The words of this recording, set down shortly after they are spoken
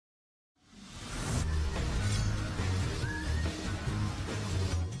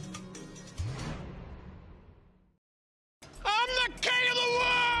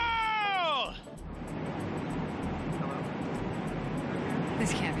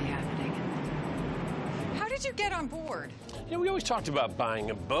did you get on board? You know, we always talked about buying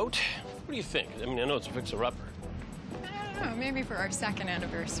a boat. What do you think? I mean, I know it's a fixer-upper. I don't know, maybe for our 2nd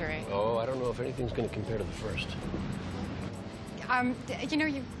anniversary. Oh, I don't know if anything's going to compare to the first. You know,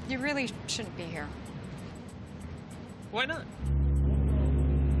 you really shouldn't be here. Why not?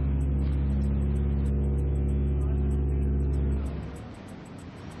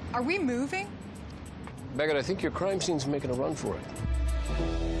 Are we moving? Beckett, I think your crime scene's making a run for it.